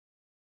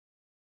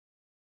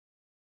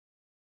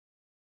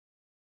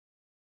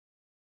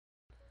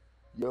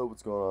Yo,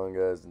 what's going on,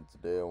 guys? And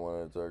today I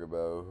want to talk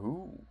about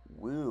who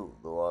will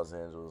the Los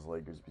Angeles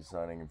Lakers be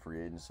signing in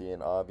free agency.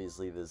 And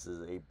obviously, this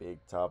is a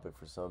big topic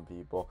for some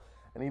people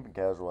and even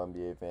casual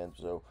NBA fans.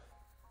 So,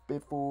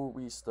 before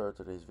we start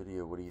today's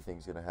video, what do you think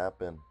is going to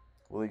happen?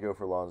 Will he go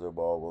for Lonzo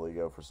Ball? Will he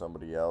go for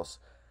somebody else?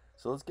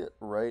 So, let's get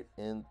right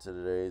into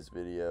today's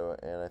video,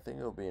 and I think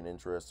it'll be an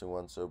interesting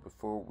one. So,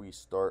 before we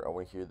start, I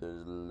want to hear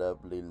those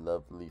lovely,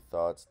 lovely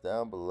thoughts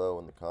down below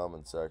in the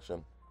comment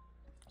section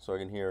so I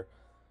can hear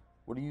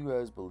what do you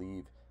guys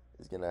believe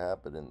is going to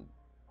happen in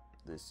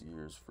this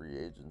year's free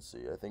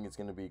agency? I think it's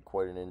going to be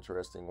quite an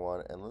interesting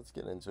one, and let's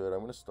get into it.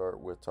 I'm going to start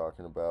with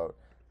talking about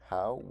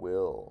how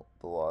will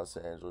the Los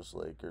Angeles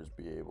Lakers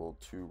be able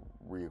to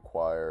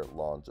reacquire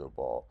Lonzo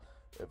Ball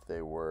if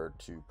they were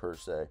to, per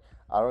se.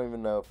 I don't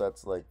even know if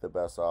that's like the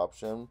best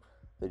option.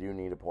 They do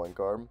need a point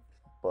guard,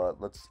 but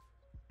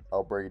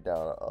I'll break it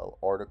down. An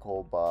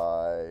article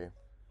by,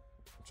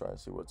 I'm trying to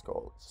see what it's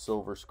called.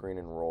 Silver Screen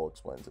and Roll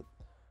explains it.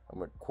 I'm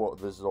going to quote,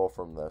 this is all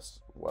from this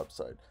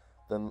website.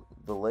 Then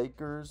the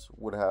Lakers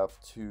would have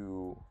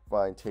to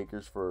find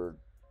takers for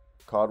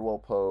Caldwell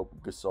Pope,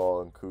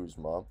 Gasol, and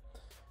Kuzma.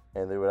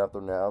 And they would have to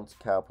announce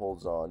cap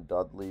holds on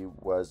Dudley,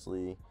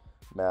 Wesley,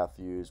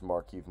 Matthews,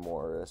 Markieff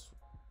Morris,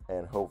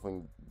 and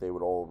hoping they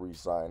would all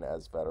re-sign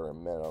as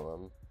veteran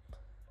minimum.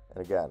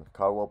 And again,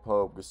 Caldwell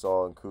Pope,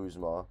 Gasol, and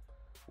Kuzma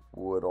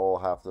would all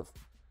have to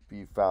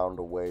be found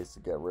a ways to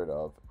get rid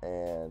of.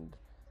 And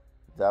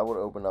that would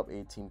open up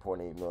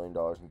 $18.8 million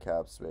in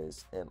cap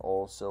space and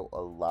also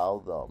allow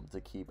them to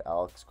keep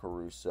Alex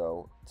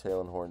Caruso,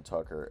 Taylor Horn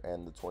Tucker,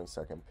 and the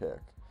 22nd pick.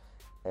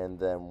 And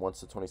then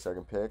once the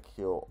 22nd pick,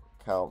 he'll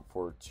count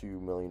for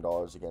 $2 million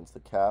against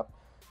the cap.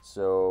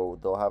 So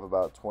they'll have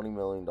about $20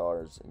 million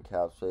in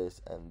cap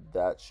space, and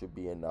that should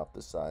be enough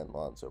to sign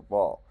Lonzo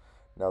Ball.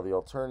 Now, the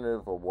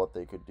alternative of what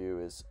they could do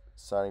is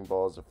signing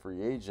Ball as a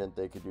free agent.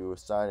 They could do a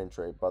sign and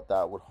trade, but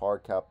that would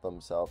hard cap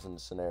themselves in the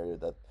scenario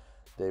that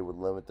they would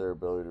limit their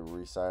ability to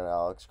re-sign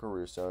Alex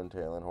Caruso and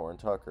Taylor Horn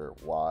Tucker.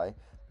 Why?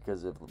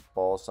 Because if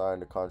Ball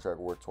signed a contract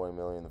worth $20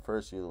 million in the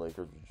first year, the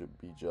Lakers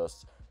would be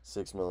just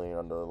 $6 million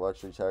under the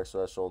luxury tax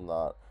threshold.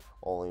 Not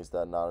only is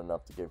that not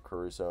enough to give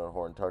Caruso and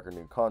Horn Tucker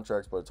new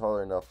contracts, but it's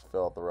hardly enough to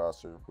fill out the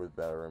roster with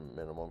veteran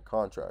minimum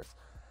contracts.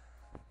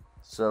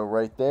 So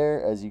right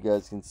there, as you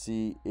guys can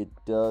see, it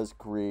does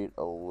create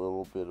a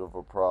little bit of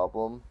a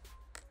problem.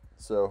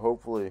 So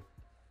hopefully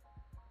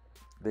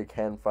they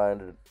can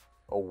find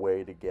a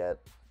way to get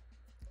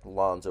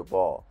Lonzo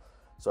Ball.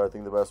 So I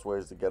think the best way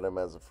is to get him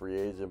as a free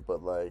agent,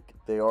 but like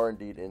they are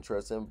indeed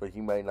interested in him, but he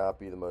might not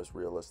be the most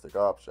realistic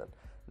option.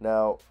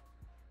 Now,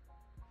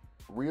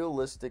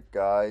 realistic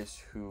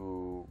guys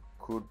who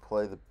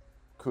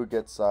could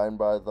get signed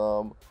by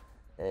them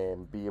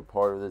and be a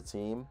part of the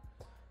team.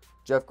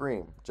 Jeff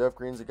Green. Jeff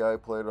Green's a guy who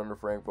played under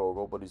Frank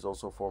Vogel, but he's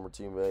also a former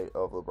teammate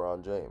of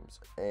LeBron James,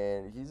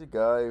 and he's a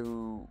guy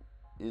who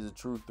is a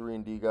true 3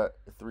 and D guy,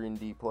 3 and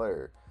D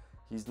player.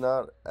 He's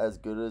not as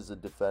good as a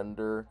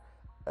defender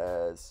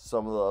as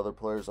some of the other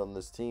players on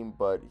this team,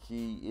 but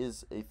he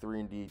is a 3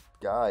 and D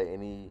guy,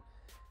 and he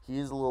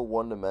is a little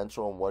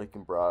one-dimensional in what he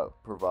can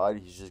provide.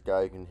 He's just a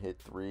guy who can hit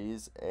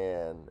threes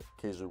and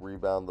occasionally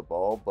rebound the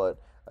ball,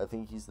 but I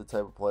think he's the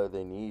type of player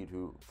they need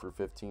who, for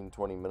 15,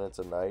 20 minutes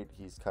a night,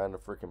 he's kind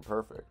of freaking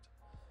perfect.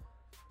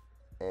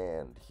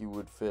 And he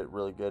would fit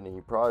really good, and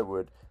he probably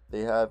would.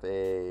 They have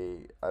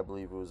I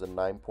believe it was a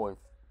 9 point,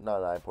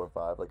 not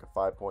 9.5, like a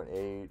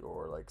 5.8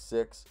 or like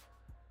 $6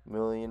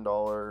 million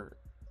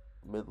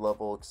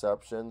mid-level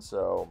exception.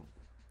 So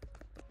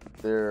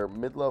their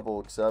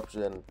mid-level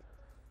exception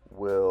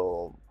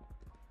will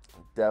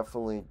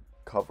definitely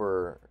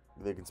cover,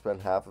 they can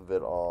spend half of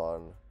it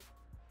on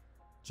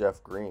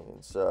Jeff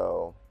Green.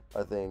 So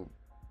I think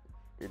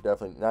you're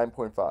definitely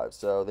 9.5.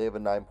 So they have a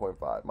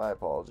 9.5. My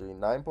apology.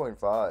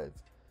 9.5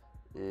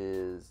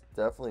 is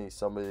definitely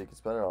somebody they can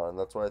spend it on. And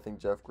that's why I think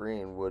Jeff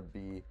Green would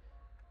be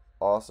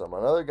awesome.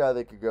 Another guy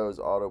that could go is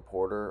Otto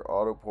Porter.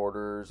 Otto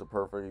Porter is a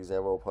perfect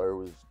example of a player who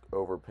was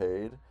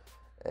overpaid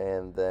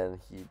and then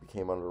he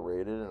became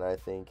underrated. And I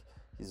think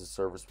he's a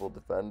serviceable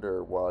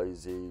defender while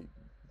he's a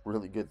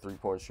really good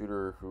three-point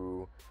shooter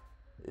who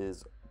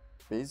is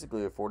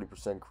basically a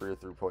 40% career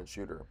three-point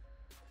shooter.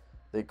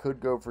 They could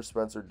go for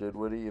Spencer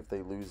Dinwiddie if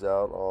they lose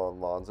out on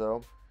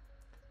Lonzo,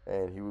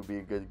 and he would be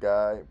a good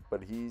guy,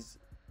 but he's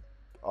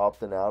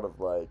opting out of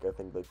like I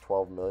think like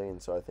 12 million,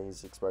 so I think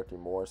he's expecting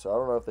more. So I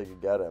don't know if they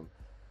could get him.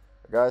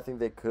 A guy I think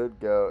they could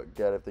go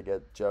get if they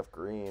get Jeff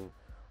Green,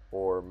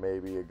 or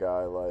maybe a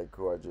guy like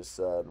who I just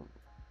said.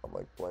 I'm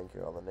like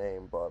blanking on the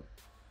name, but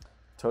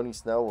Tony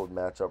Snell would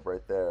match up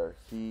right there.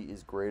 He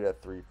is great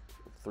at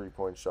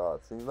three-point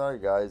shots. He's not a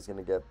guy who's going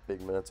to get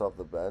big minutes off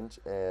the bench,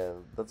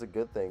 and that's a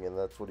good thing, and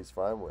that's what he's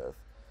fine with.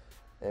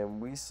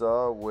 And we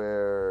saw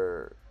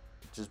where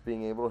just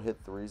being able to hit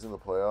threes in the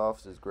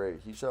playoffs is great.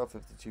 He shot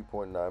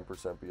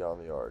 52.9%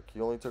 beyond the arc. He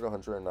only took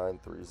 109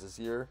 threes this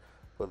year,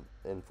 but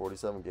in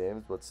 47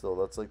 games, but still,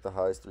 that's like the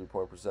highest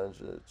three-point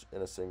percentage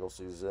in a single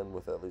season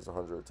with at least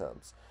 100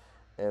 attempts.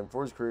 And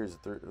for his career, he's a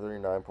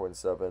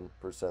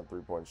 39.7%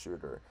 three-point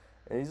shooter.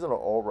 and he's an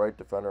all-right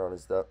defender on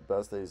his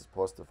best days,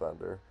 plus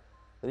defender.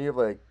 Then you have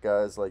like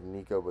guys like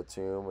Nico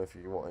Batum, if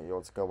you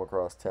want to come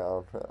across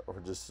town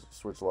or just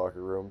switch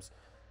locker rooms.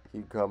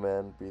 He'd come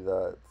in, be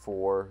that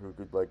four who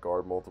could like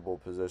guard multiple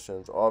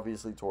positions.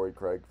 Obviously, Torrey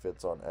Craig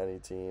fits on any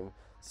team.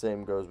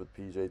 Same goes with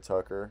PJ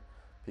Tucker.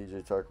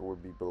 PJ Tucker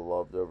would be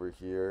beloved over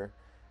here,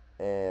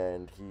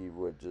 and he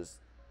would just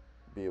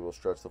be able to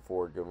stretch the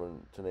floor, give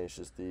him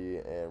tenacious D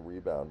and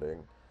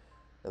rebounding.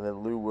 And then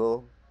Lou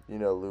Will,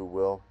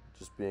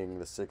 just being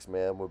the sixth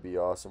man would be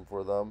awesome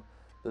for them.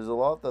 There's a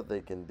lot that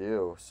they can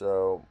do,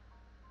 so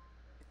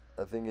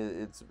I think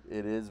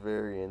it is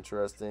very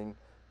interesting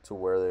to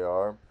where they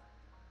are.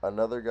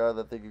 Another guy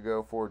that they could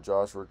go for,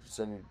 Josh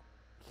Richardson,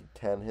 he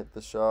can hit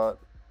the shot,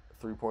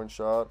 3-point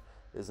shot,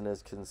 isn't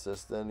as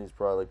consistent. He's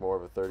probably like more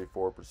of a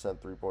 34%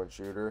 3-point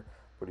shooter,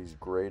 but he's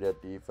great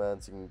at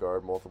defense. He can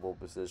guard multiple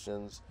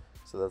positions,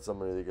 so that's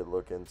somebody they could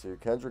look into.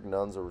 Kendrick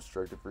Nunn's a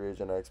restricted free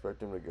agent. I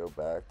expect him to go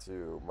back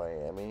to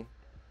Miami.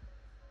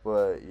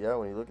 But yeah,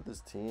 when you look at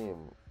this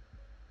team,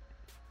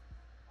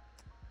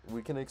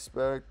 we can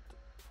expect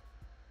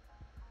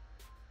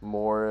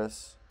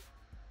Morris,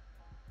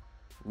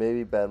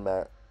 maybe Ben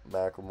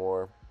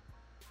McLemore,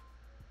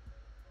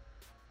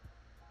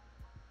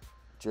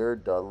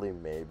 Jared Dudley,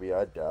 maybe.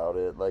 I doubt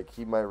it. Like,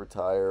 he might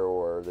retire,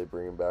 or they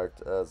bring him back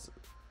as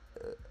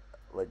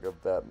like a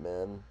vet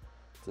min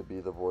to be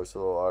the voice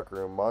of the locker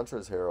room.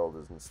 Montrezl Harrell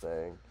isn't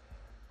staying.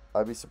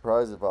 I'd be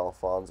surprised if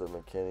Alfonso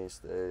McKinney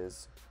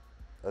stays.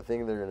 I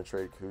think they're going to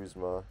trade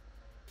Kuzma.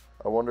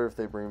 I wonder if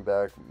they bring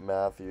back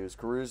Matthews.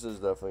 Caruso's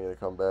definitely going to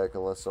come back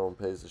unless someone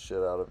pays the shit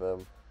out of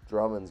him.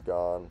 Drummond's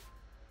gone.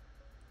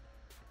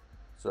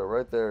 So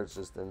right there, it's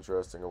just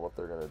interesting of what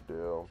they're going to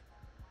do.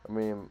 I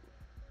mean,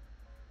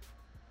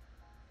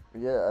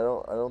 yeah,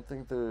 I don't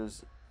think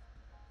there's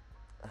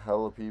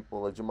hella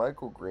people. Like,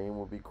 JaMychal Green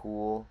would be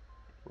cool.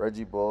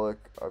 Reggie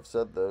Bullock. I've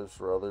said those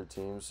for other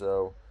teams,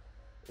 so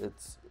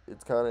it's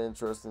kind of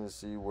interesting to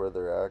see where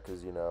they're at,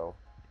 because,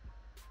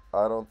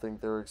 I don't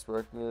think they were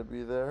expecting to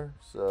be there,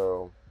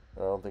 so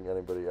I don't think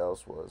anybody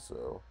else was,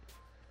 so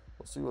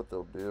we'll see what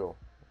they'll do.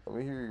 Let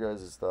me hear your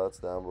guys' thoughts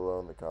down below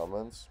in the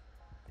comments.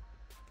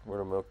 We're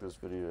going to milk this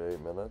video to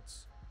 8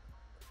 minutes,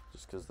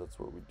 just because that's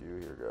what we do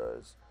here,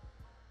 guys.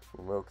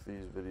 We milk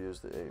these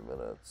videos to 8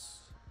 minutes,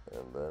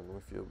 and then we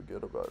feel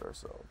good about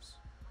ourselves.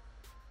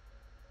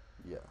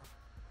 Yeah.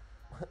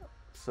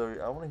 So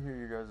I want to hear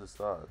your guys'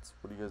 thoughts.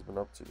 What have you guys been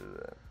up to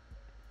today?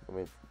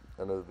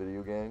 I know the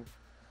video gang.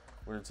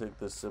 We're going to take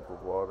this sip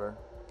of water.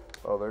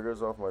 Oh, there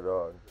goes off my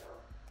dog.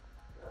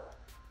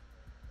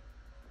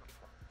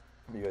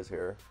 You guys hear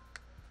her?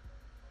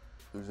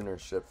 Losing her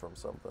shit from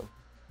something.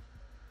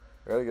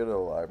 I gotta go to the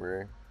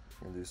library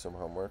and do some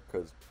homework,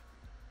 because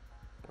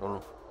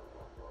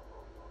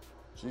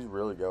she's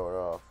really going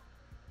off.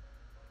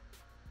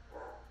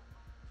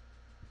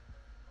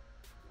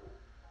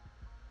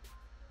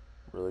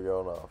 Really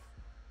going off.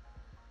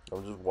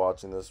 I'm just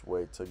watching this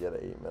wait to get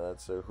 8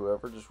 minutes. So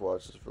whoever just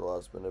watched this for the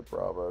last minute,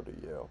 bravo to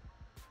you.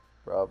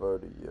 Bravo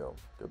to you.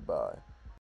 Goodbye.